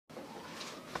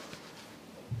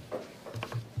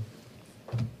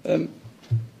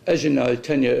As you know,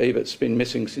 Tanja Ebert's been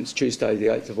missing since Tuesday the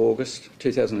 8th of August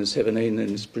 2017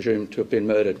 and is presumed to have been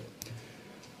murdered.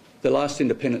 The last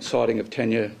independent sighting of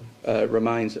Tanja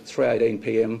remains at 3:18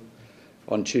 p.m.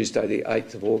 on Tuesday the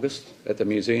 8th of August at the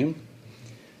museum,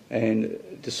 and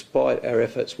despite our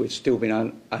efforts we've still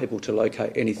been unable to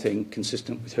locate anything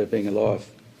consistent with her being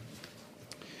alive.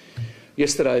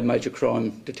 Yesterday, major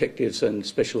crime detectives and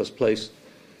specialist police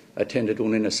attended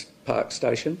Ornina Park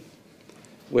Station,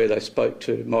 where they spoke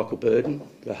to Michael Burden,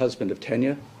 the husband of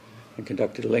Tanja, and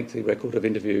conducted a lengthy record of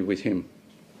interview with him.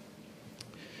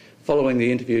 Following the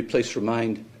interview, police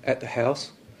remained at the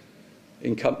house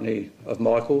in company of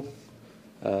Michael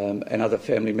and other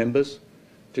family members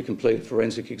to complete a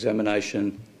forensic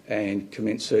examination and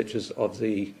commence searches of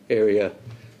the area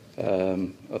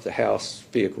of the house,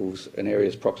 vehicles and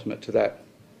areas proximate to that.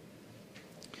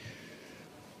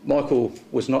 Michael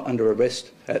was not under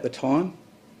arrest at the time,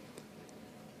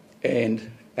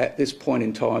 and at this point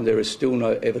in time there is still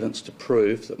no evidence to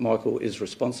prove that Michael is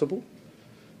responsible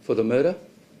for the murder,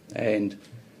 and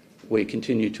we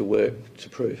continue to work to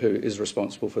prove who is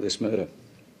responsible for this murder.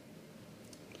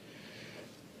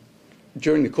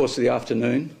 During the course of the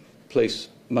afternoon, police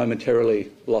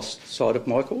momentarily lost sight of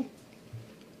Michael,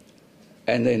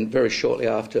 and then very shortly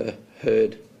after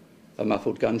heard a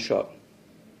muffled gunshot.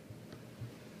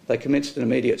 They commenced an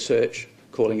immediate search,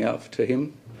 calling out to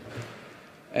him,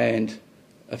 and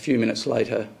a few minutes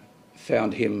later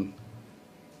found him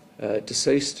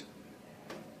deceased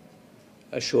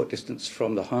a short distance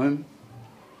from the home,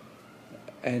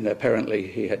 and apparently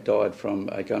he had died from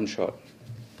a gunshot.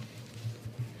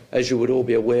 As you would all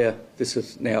be aware, this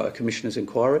is now a Commissioner's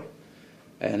inquiry,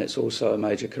 and it's also a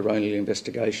major coronial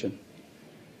investigation.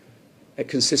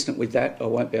 Consistent with that, I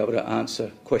won't be able to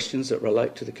answer questions that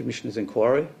relate to the Commissioner's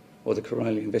inquiry or the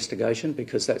coronial investigation,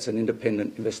 because that's an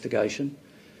independent investigation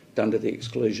done to the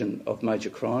exclusion of major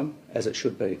crime, as it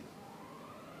should be.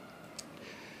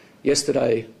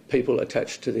 Yesterday, people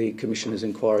attached to the Commissioner's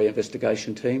inquiry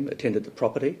investigation team attended the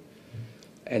property,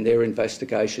 and their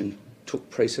investigation took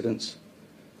precedence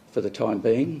for the time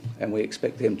being, and we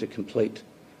expect them to complete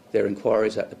their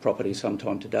inquiries at the property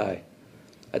sometime today.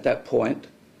 At that point,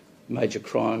 major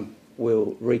crime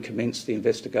will recommence the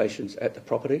investigations at the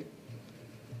property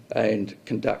and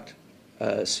conduct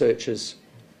searches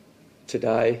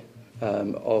today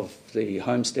of the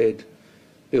homestead,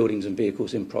 buildings and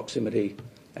vehicles in proximity,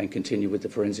 and continue with the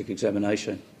forensic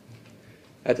examination.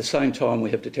 At the same time,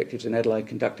 we have detectives in Adelaide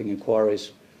conducting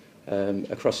inquiries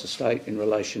across the state in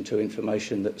relation to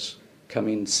information that's come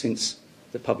in since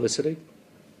the publicity,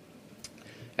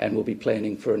 and we'll be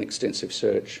planning for an extensive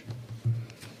search.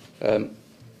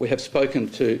 We have spoken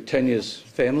to Tanya's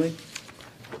family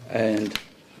and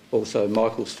also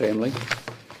Michael's family,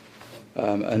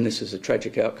 and this is a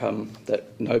tragic outcome that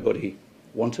nobody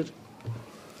wanted.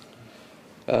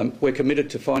 We're committed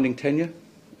to finding Tanja,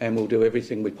 and we'll do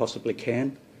everything we possibly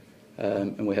can,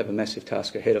 and we have a massive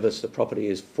task ahead of us. The property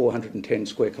is 410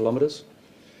 square kilometres,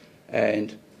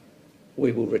 and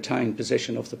we will retain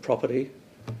possession of the property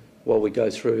while we go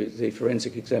through the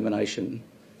forensic examination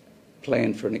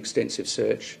plan for an extensive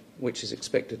search, which is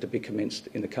expected to be commenced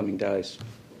in the coming days.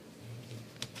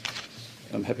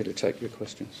 I'm happy to take your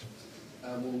questions.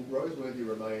 Will Roseworthy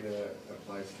remain a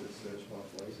place that's searched by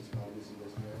police as part of this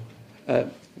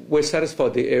investigation? We're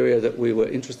satisfied the area that we were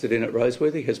interested in at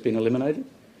Roseworthy has been eliminated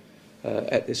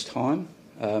at this time,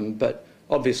 but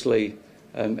obviously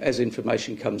as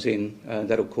information comes in,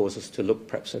 that'll cause us to look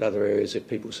perhaps at other areas if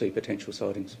people see potential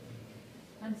sightings.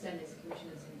 I understand there's a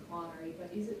Commissioner's inquiry, but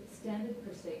is it standard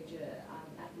procedure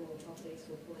at rural properties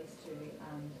for police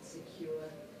to secure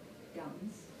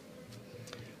guns?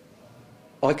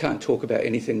 I can't talk about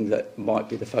anything that might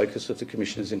be the focus of the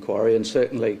Commissioner's inquiry, and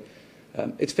certainly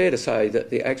it's fair to say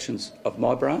that the actions of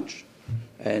my branch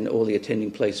and all the attending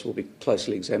police will be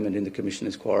closely examined in the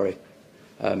Commissioner's inquiry.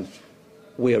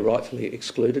 We are rightfully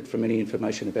excluded from any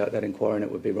information about that inquiry, and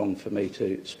it would be wrong for me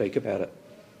to speak about it.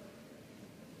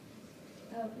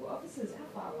 Officers,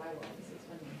 how far away were officers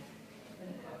when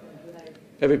it happened? Were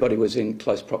they... Everybody was in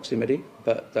close proximity,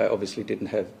 but they obviously didn't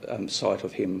have sight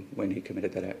of him when he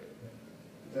committed that act.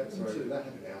 Did that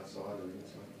happen outside or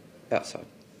inside? Outside.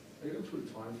 Are you going to put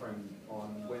a time frame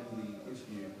on when the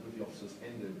interview with the officers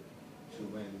ended to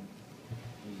when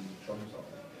he shot himself?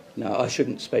 No, I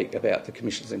shouldn't speak about the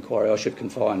Commissioner's inquiry. I should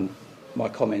confine my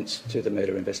comments to the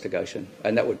murder investigation,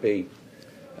 and that would be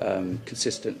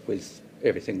consistent with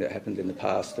everything that happened in the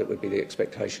past. That would be the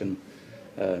expectation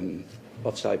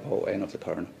of SAPOL and of the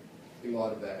coroner. In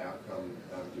light of that outcome,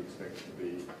 do you expect it to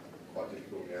be quite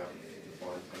difficult now to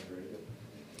find Tanja?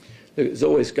 It's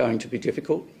always going to be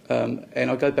difficult, and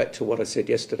I go back to what I said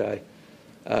yesterday.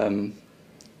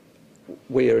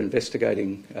 We are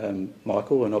investigating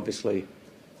Michael, and obviously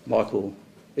Michael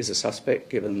is a suspect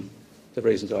given the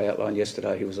reasons I outlined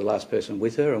yesterday. He was the last person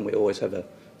with her, and we always have a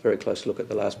very close look at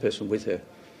the last person with her.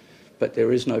 But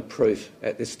there is no proof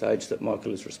at this stage that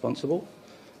Michael is responsible,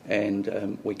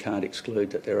 and we can't exclude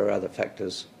that there are other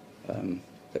factors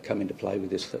that come into play with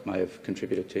this that may have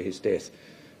contributed to his death.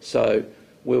 So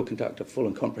we'll conduct a full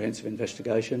and comprehensive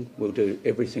investigation. We'll do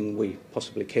everything we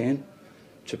possibly can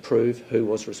to prove who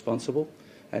was responsible,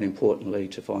 and importantly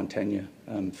to find Tanja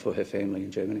for her family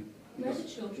in Germany. Where are the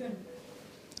children?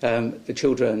 The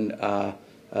children are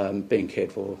being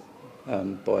cared for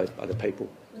by other people.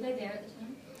 Were they there at the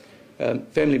time?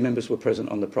 Family members were present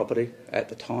on the property at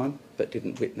the time, but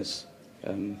didn't witness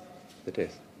the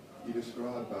death. You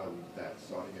describe that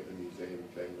sighting at the museum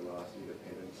being the last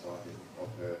independent sighting of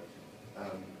her.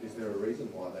 Is there a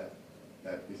reason why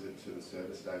that visit to the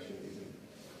service station isn't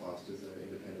classed as an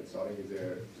independent sighting? Is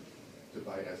there a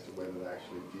debate as to whether they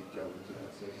actually did go into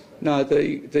that service station? No,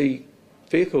 the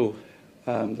vehicle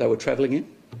they were travelling in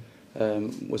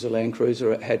was a Land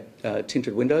Cruiser. It had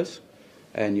tinted windows,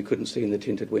 and you couldn't see in the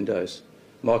tinted windows.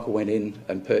 Michael went in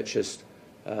and purchased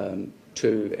 2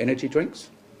 energy drinks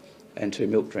and 2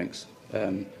 milk drinks.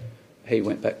 He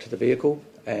went back to the vehicle,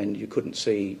 and you couldn't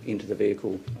see into the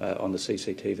vehicle on the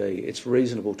CCTV. It's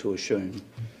reasonable to assume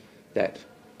that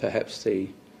perhaps the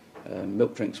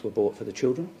milk drinks were bought for the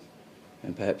children,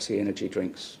 and perhaps the energy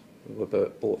drinks were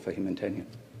bought for him and Tanja.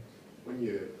 When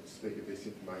you speak of this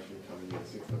information coming in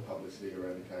since the publicity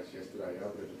around the case yesterday, are you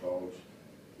able to divulge,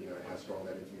 how strong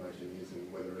that information is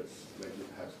and whether it's led you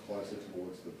perhaps closer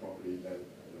towards the property than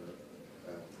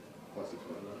closer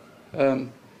to another?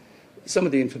 Some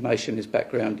of the information is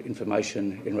background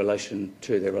information in relation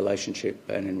to their relationship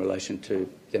and in relation to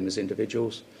them as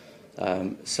individuals.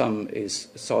 Some is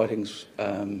sightings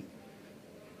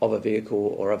of a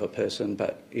vehicle or of a person,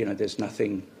 but there's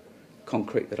nothing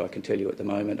concrete that I can tell you at the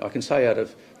moment. I can say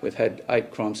we've had 8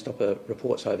 Crime Stopper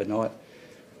reports overnight.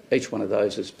 Each one of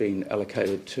those has been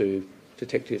allocated to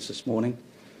detectives this morning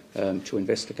to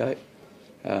investigate.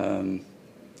 And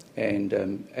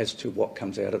as to what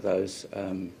comes out of those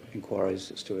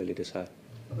inquiries, it's too early to say. Are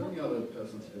there any other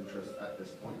persons of interest at this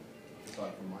point,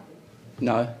 aside from Michael?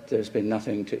 No, there's been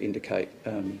nothing to indicate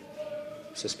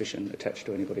suspicion attached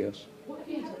to anybody else. What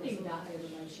can you tell us about their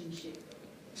relationship?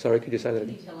 Sorry, could you say that What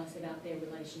can again? you tell us about their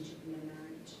relationship and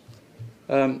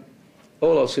their marriage?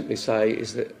 All I'll simply say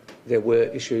is that there were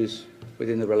issues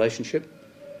within the relationship,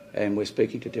 and we're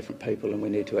speaking to different people, and we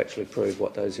need to actually prove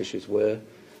what those issues were.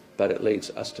 But it leads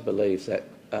us to believe that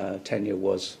Tanja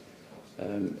was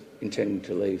intending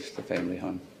to leave the family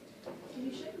home. Can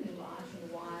you shed any light on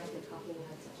why the couple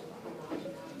had such a large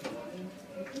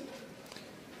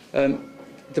amount of money?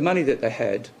 The money that they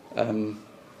had,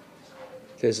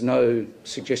 there's no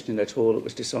suggestion at all it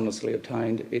was dishonestly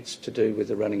obtained. It's to do with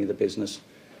the running of the business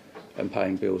and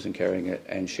paying bills and carrying it,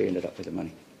 and she ended up with the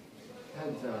money.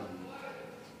 Have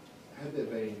there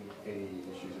been any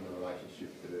issues in the relationship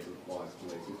that have required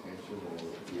police attention or the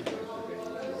attention of any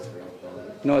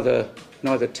authorities?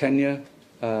 Neither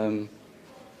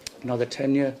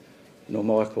Tanja nor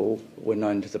Michael were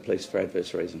known to the police for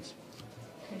adverse reasons.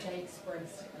 Had they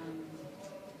expressed,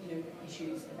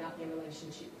 issues about their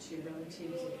relationship to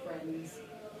relatives or friends?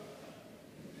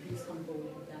 Who's on board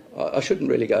with that? I shouldn't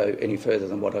really go any further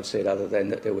than what I've said, other than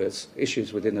that there was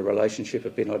issues within the relationship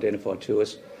have been identified to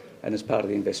us, and as part of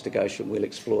the investigation we'll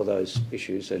explore those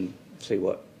issues and see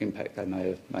what impact they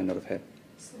may not have had.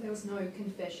 So there was no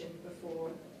confession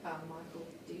before Michael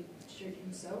did shoot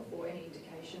himself, or any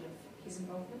indication of his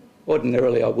involvement?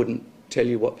 Ordinarily I wouldn't tell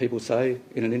you what people say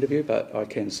in an interview, but I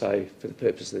can say for the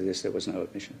purpose of this there was no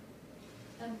admission.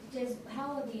 Des,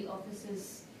 how are the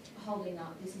officers holding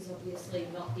up? This is obviously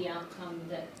not the outcome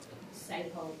that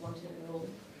SAPOL wanted at all.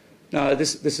 No,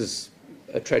 this is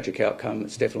a tragic outcome.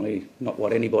 It's definitely not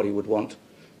what anybody would want.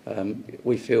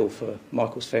 We feel for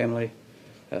Michael's family.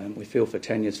 We feel for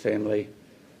Tanja's family.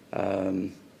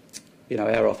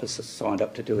 Our office has signed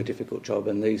up to do a difficult job,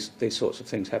 and these sorts of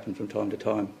things happen from time to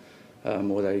time,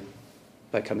 or they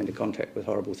come into contact with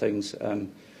horrible things.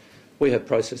 We have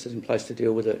processes in place to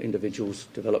deal with it. Individuals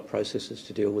develop processes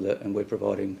to deal with it, and we're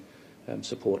providing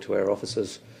support to our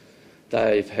officers.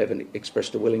 They haven't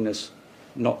expressed a willingness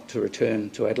not to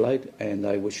return to Adelaide, and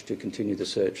they wish to continue the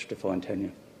search to find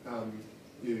Tanja.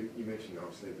 You mentioned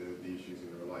obviously the issues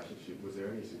in the relationship. Was there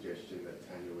any suggestion that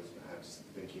Tanja was perhaps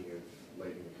thinking of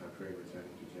leaving the country and returning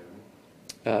to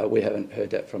Germany? We haven't heard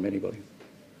that from anybody.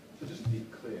 So just to be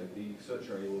clear, the search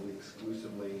area will be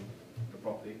exclusively the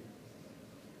property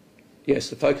Yes,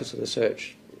 the focus of the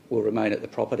search will remain at the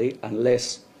property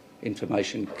unless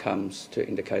information comes to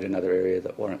indicate another area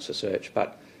that warrants a search.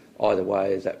 But either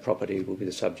way, that property will be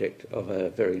the subject of a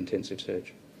very intensive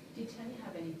search. Did Tanya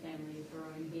have any family of her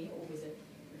own here, or was it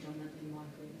predominantly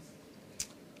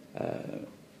Michael's?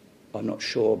 I'm not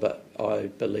sure, but I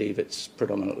believe it's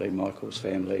predominantly Michael's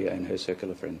family and her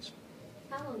circle of friends.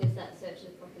 How long is that search of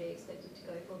the property expected to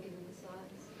go for, given the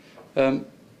size?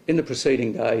 In the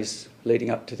preceding days leading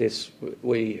up to this,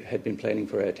 we had been planning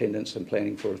for our attendance and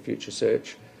planning for a future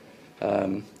search,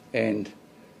 and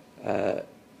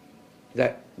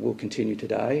that will continue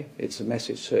today. It's a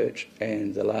massive search,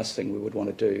 and the last thing we would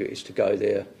want to do is to go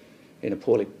there in a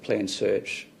poorly planned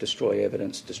search, destroy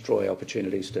evidence, destroy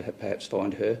opportunities to perhaps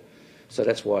find her. So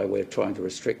that's why we're trying to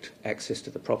restrict access to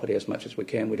the property as much as we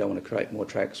can. We don't want to create more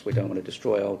tracks. We don't want to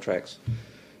destroy old tracks.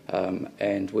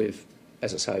 And we've,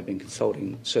 as I say, been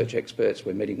consulting search experts.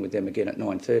 We're meeting with them again at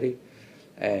 9:30,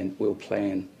 and we'll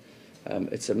plan.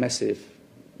 It's a massive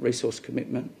resource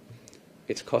commitment.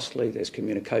 It's costly. There's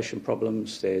communication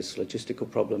problems. There's logistical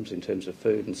problems in terms of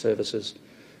food and services.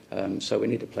 So we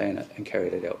need to plan it and carry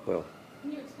it out well.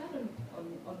 Can you expand on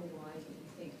why you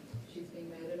think she's being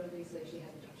murdered? Obviously, she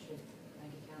hadn't touched her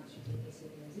bank account. She didn't see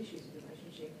there was issues with the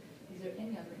relationship. Is there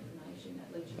any other information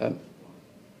that led you to apply?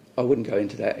 I wouldn't go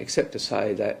into that, except to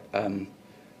say that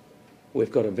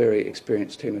we've got a very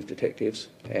experienced team of detectives,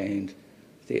 and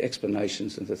the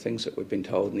explanations and the things that we've been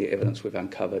told and the evidence we've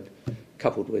uncovered,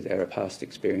 coupled with our past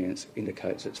experience,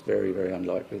 indicates it's very, very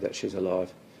unlikely that she's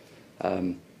alive.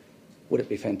 Would it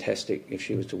be fantastic if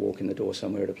she was to walk in the door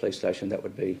somewhere at a police station? That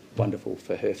would be wonderful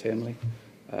for her family.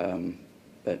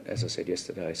 But as I said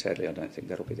yesterday, sadly, I don't think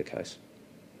that'll be the case.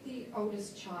 The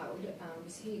oldest child,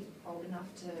 is he old enough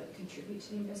to contribute to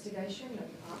the investigation and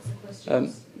answer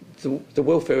questions? The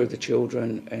welfare of the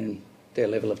children and their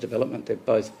level of development, they're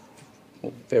both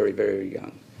very, very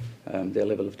young. Their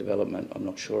level of development I'm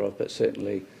not sure of, but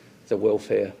certainly the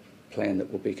welfare plan that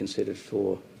will be considered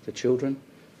for the children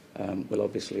will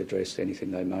obviously address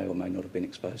anything they may or may not have been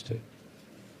exposed to.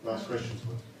 Last question,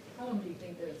 please. How long do you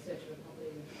think the search of the property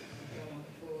will go on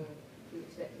for? Do you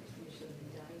expect it to finish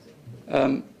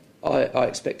in days? I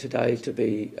expect today to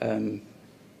be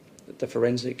the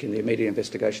forensic and the immediate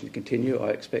investigation to continue. I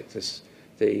expect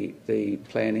the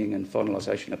planning and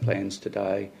finalisation of plans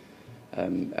today,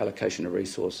 allocation of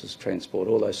resources, transport,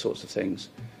 all those sorts of things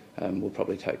will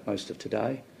probably take most of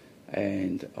today.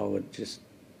 And I would just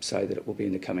say that it will be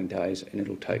in the coming days, and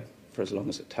it'll take for as long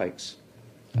as it takes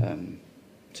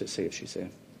to see if she's there.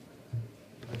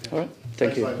 All right,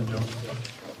 thank you. Thanks, ladies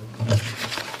and gentlemen.